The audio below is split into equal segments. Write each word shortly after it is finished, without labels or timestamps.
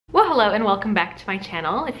Hello and welcome back to my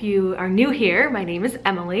channel. If you are new here, my name is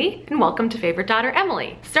Emily and welcome to Favorite Daughter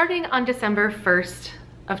Emily. Starting on December 1st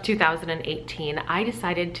of 2018, I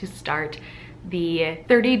decided to start the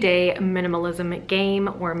 30-day minimalism game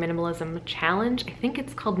or minimalism challenge. I think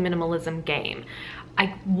it's called Minimalism Game.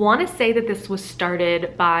 I want to say that this was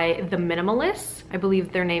started by the Minimalists. I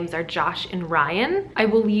believe their names are Josh and Ryan. I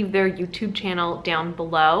will leave their YouTube channel down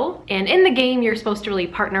below. And in the game, you're supposed to really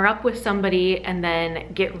partner up with somebody and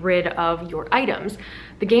then get rid of your items.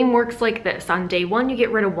 The game works like this. On day 1, you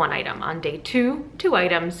get rid of 1 item. On day 2, 2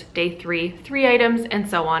 items. Day 3, 3 items, and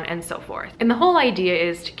so on and so forth. And the whole idea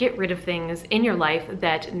is to get rid of things in your life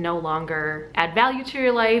that no longer add value to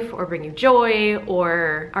your life or bring you joy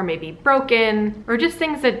or are maybe broken or just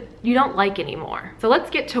things that you don't like anymore. So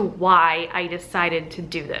let's get to why I decided to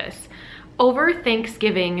do this. Over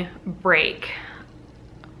Thanksgiving break,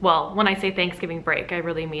 well, when I say Thanksgiving break, I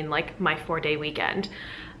really mean like my 4-day weekend.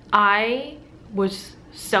 I was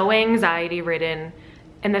so anxiety ridden,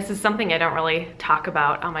 and this is something I don't really talk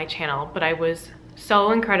about on my channel, but I was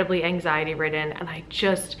so incredibly anxiety ridden and I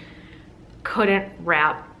just couldn't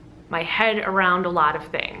wrap my head around a lot of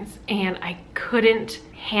things and I couldn't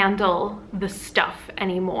handle the stuff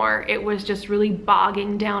anymore. It was just really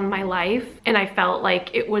bogging down my life and I felt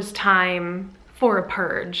like it was time for a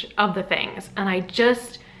purge of the things. And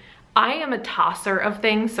I am a tosser of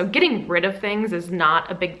things, so getting rid of things is not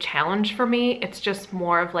a big challenge for me. It's just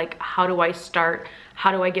more of like, how do I start?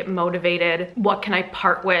 How do I get motivated? What can I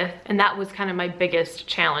part with? And that was kind of my biggest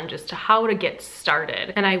challenge as to how to get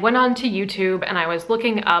started. And I went onto YouTube and I was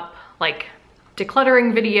looking up like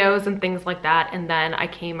decluttering videos and things like that. And then I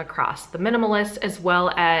came across the Minimalists as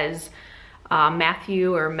well as Matt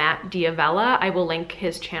Diavella. I will link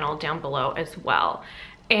his channel down below as well.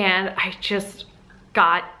 And I just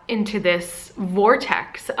got into this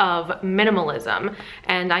vortex of minimalism.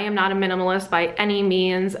 And I am not a minimalist by any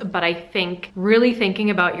means, but I think really thinking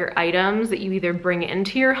about your items that you either bring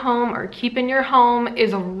into your home or keep in your home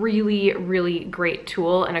is a really, really great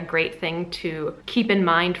tool and a great thing to keep in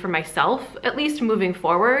mind for myself, at least moving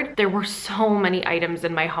forward. There were so many items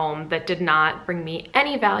in my home that did not bring me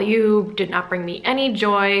any value, did not bring me any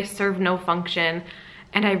joy, served no function.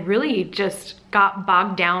 And I really just got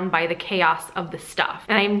bogged down by the chaos of the stuff.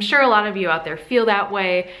 And I'm sure a lot of you out there feel that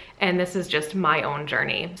way, and this is just my own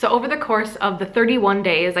journey. So over the course of the 31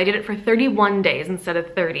 days, I did it for 31 days instead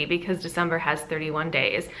of 30 because December has 31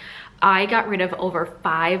 days, I got rid of over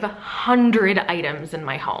 500 items in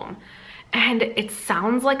my home. And it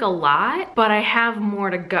sounds like a lot, but I have more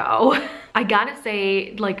to go. I gotta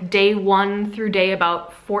say, like day 1 through day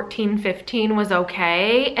about 14, 15 was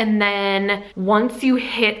okay. And then once you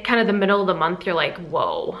hit kind of the middle of the month, you're like,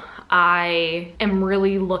 whoa, I am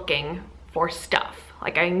really looking for stuff.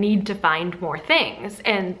 Like I need to find more things.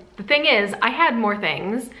 And the thing is, I had more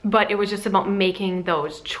things, but it was just about making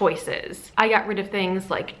those choices. I got rid of things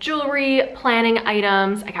like jewelry, planning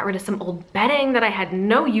items. I got rid of some old bedding that I had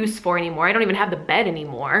no use for anymore. I don't even have the bed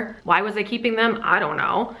anymore. Why was I keeping them? I don't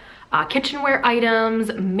know. Kitchenware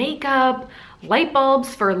items, makeup, light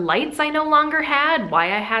bulbs for lights I no longer had. Why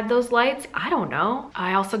I had those lights, I don't know.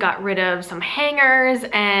 I also got rid of some hangers,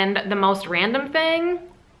 and the most random thing,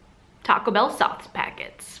 Taco Bell sauce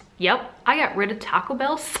packets. Yep, I got rid of Taco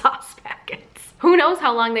Bell sauce packets. Who knows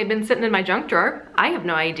how long they've been sitting in my junk drawer? I have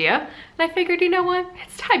no idea. And I figured, you know what?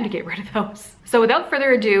 It's time to get rid of those. So without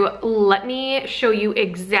further ado, let me show you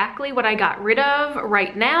exactly what I got rid of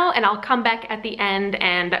right now, and I'll come back at the end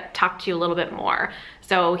and talk to you a little bit more.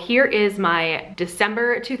 So here is my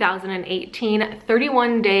December 2018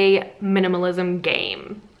 31-day minimalism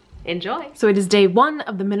game. Enjoy. So it is day 1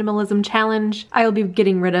 of the minimalism challenge. I will be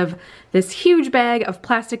getting rid of this huge bag of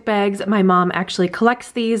plastic bags. My mom actually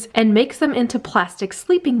collects these and makes them into plastic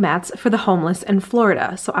sleeping mats for the homeless in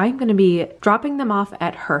Florida. So I'm gonna be dropping them off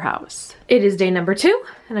at her house. It is day number 2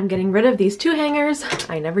 and I'm getting rid of these 2 hangers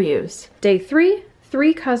I never use. Day 3,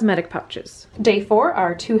 3 cosmetic pouches. Day 4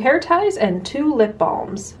 are 2 hair ties and 2 lip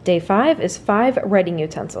balms. Day 5 is 5 writing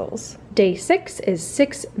utensils. Day 6 is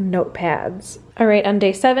 6 notepads. All right, on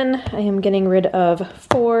day 7, I am getting rid of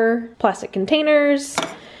 4 plastic containers,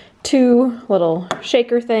 2 little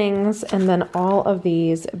shaker things, and then all of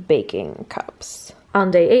these baking cups. On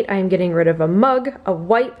day 8, I am getting rid of a mug, a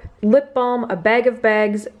wipe, lip balm, a bag of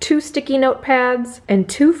bags, 2 sticky note pads, and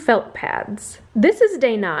 2 felt pads. This is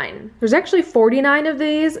day 9. There's actually 49 of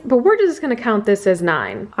these, but we're just gonna count this as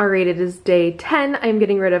 9. All right, it is day 10. I'm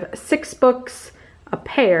getting rid of 6 books, a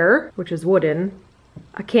pear, which is wooden,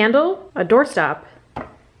 a candle, a doorstop,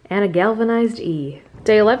 and a galvanized E.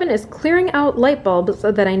 Day 11 is clearing out light bulbs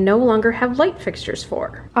that I no longer have light fixtures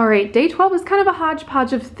for. All right, day 12 is kind of a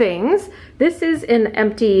hodgepodge of things. This is an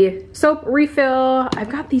empty soap refill. I've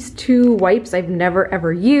got these 2 wipes I've never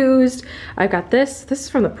ever used. I've got this is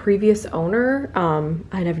from the previous owner, and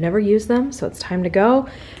I've never used them, so it's time to go.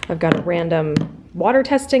 I've got a random water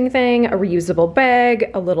testing thing, a reusable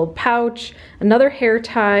bag, a little pouch, another hair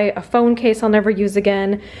tie, a phone case I'll never use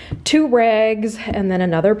again, 2 rags, and then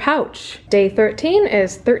another pouch. Day 13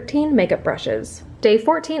 is 13 makeup brushes. Day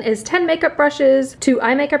 14 is 10 makeup brushes, 2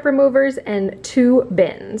 eye makeup removers, and 2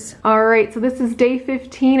 bins. All right, so this is day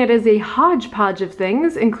 15. It is a hodgepodge of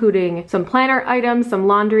things, including some planner items, some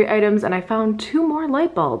laundry items, and I found 2 more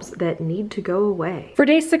light bulbs that need to go away. For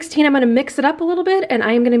day 16, I'm gonna mix it up a little bit, and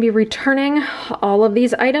I am gonna be returning all of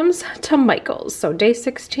these items to Michael's. So day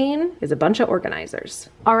 16 is a bunch of organizers.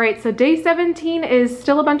 All right, so day 17 is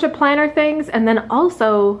still a bunch of planner things, and then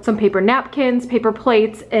also some paper napkins, paper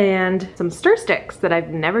plates, and some stir sticks that I've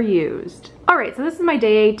never used. All right, so this is my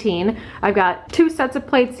day 18. I've got 2 sets of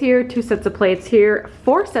plates here, 2 sets of plates here,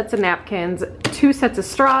 4 sets of napkins, 2 sets of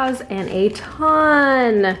straws, and a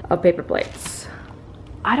ton of paper plates.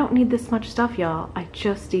 I don't need this much stuff, y'all. I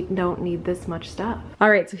just don't need this much stuff. All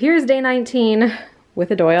right, so here's day 19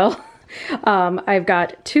 with a Doyle. I've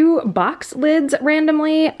got 2 box lids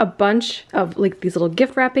randomly, a bunch of like these little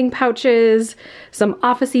gift wrapping pouches, some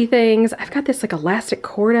office-y things. I've got this like elastic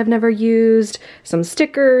cord I've never used, some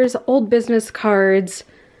stickers, old business cards,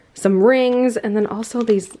 some rings, and then also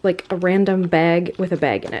these like a random bag with a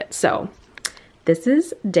bag in it. So this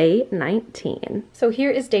is day 19. So here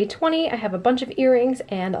is day 20. I have a bunch of earrings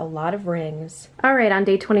and a lot of rings. All right, on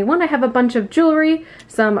day 21, I have a bunch of jewelry,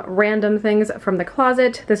 some random things from the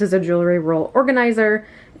closet. This is a jewelry roll organizer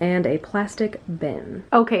and a plastic bin.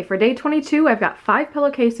 Okay, for day 22, I've got 5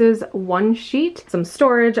 pillowcases, 1 sheet, some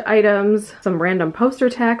storage items, some random poster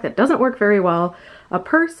tack that doesn't work very well, a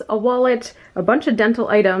purse, a wallet, a bunch of dental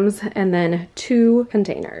items, and then 2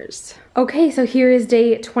 containers. Okay, so here is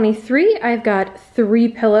day 23. I've got 3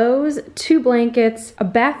 pillows, 2 blankets, a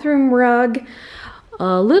bathroom rug,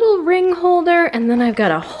 a little ring holder, and then I've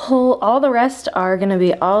got a whole, all the rest are gonna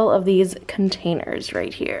be all of these containers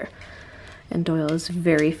right here. And Doyle is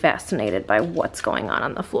very fascinated by what's going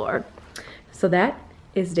on the floor. So that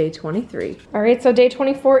is day 23. All right, so day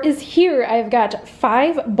 24 is here. I've got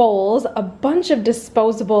 5 bowls, a bunch of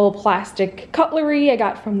disposable plastic cutlery I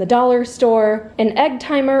got from the dollar store, an egg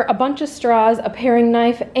timer, a bunch of straws, a paring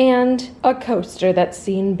knife, and a coaster that's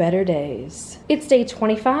seen better days. It's day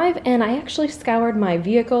 25, and I actually scoured my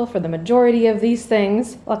vehicle for the majority of these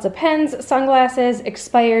things. Lots of pens, sunglasses,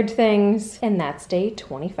 expired things, and that's day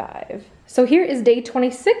 25. So here is day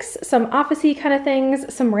 26, some office-y kind of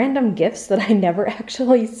things, some random gifts that I never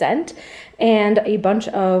actually sent, and a bunch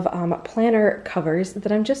of planner covers that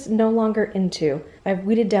I'm just no longer into. I've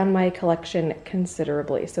weeded down my collection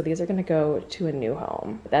considerably, so these are gonna go to a new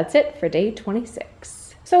home. That's it for day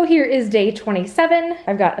 26. So here is day 27.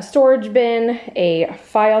 I've got a storage bin, a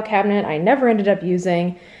file cabinet I never ended up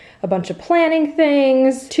using, a bunch of planning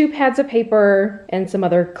things, 2 pads of paper, and some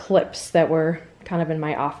other clips that were kind of in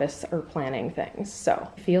my office or planning things. So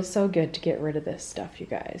it feels so good to get rid of this stuff, you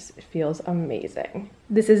guys. It feels amazing.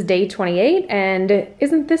 This is day 28, and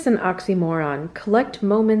isn't this an oxymoron? Collect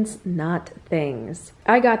moments, not things.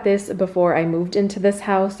 I got this before I moved into this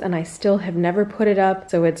house, and I still have never put it up,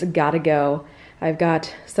 so it's gotta go. I've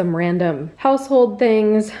got some random household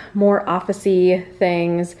things, more office-y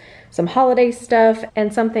things, some holiday stuff,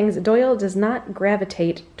 and some things Doyle does not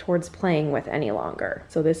gravitate towards playing with any longer.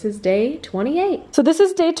 So this is day 28. So this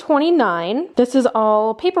is day 29. This is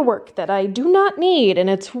all paperwork that I do not need, and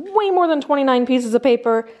it's way more than 29 pieces of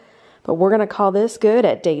paper, but we're gonna call this good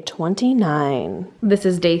at day 29. This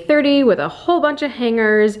is day 30 with a whole bunch of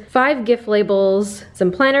hangers, 5 gift labels,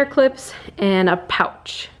 some planner clips, and a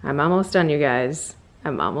pouch. I'm almost done, you guys.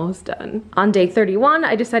 I'm almost done. On day 31,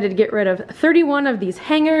 I decided to get rid of 31 of these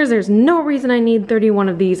hangers. There's no reason I need 31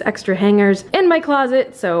 of these extra hangers in my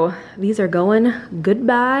closet, so these are going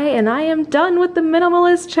goodbye, and I am done with the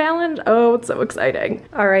minimalist challenge. Oh, it's so exciting.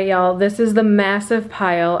 All right, y'all, this is the massive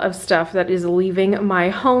pile of stuff that is leaving my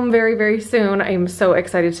home very, very soon. I am so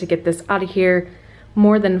excited to get this out of here.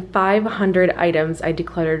 More than 500 items I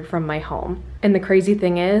decluttered from my home. And the crazy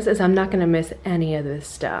thing is I'm not gonna miss any of this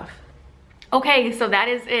stuff. Okay, so that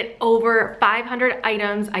is it. Over 500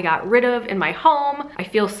 items I got rid of in my home. I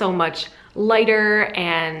feel so much lighter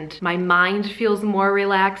and my mind feels more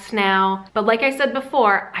relaxed now. But like I said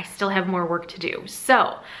before, I still have more work to do.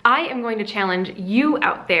 So I am going to challenge you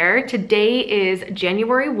out there. Today is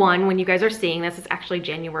January 1 when you guys are seeing this. It's actually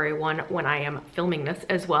January 1 when I am filming this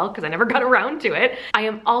as well, because I never got around to it. I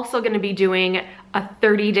am also going to be doing a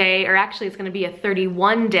 30-day, or actually it's going to be a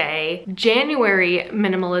 31-day January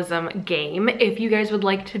minimalism game. If you guys would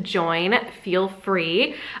like to join, feel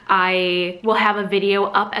free. I will have a video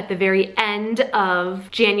up at the very end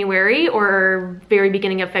of January or very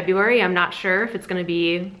beginning of February. I'm not sure if it's going to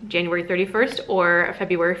be January 31st or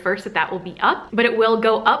February 1st that will be up, but it will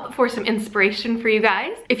go up for some inspiration for you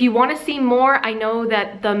guys. If you want to see more, I know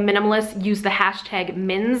that the Minimalists use the hashtag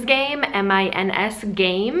MINSGame, M-I-N-S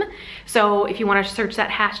game. So if you want to search that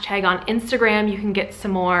hashtag on Instagram, you can get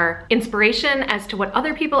some more inspiration as to what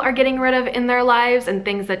other people are getting rid of in their lives and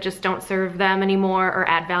things that just don't serve them anymore or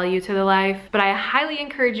add value to their life. But I highly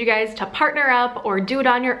encourage you guys to partner up or do it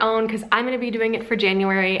on your own, because I'm going to be doing it for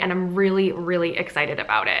January and I'm really, really excited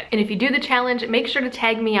about it. And if you do the challenge, make sure to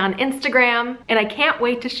tag me on Instagram, and I can't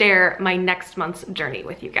wait to share my next month's journey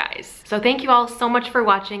with you guys. So thank you all so much for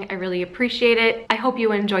watching. I really appreciate it. I hope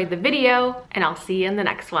you enjoyed the video, and I'll see you in the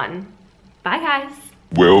next one. Bye guys.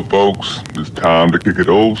 Well, folks, it's time to kick it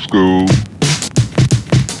old school.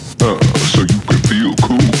 So you can feel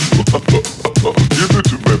cool. Give it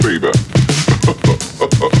to me, baby.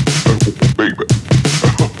 Baby.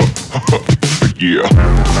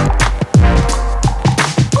 Yeah.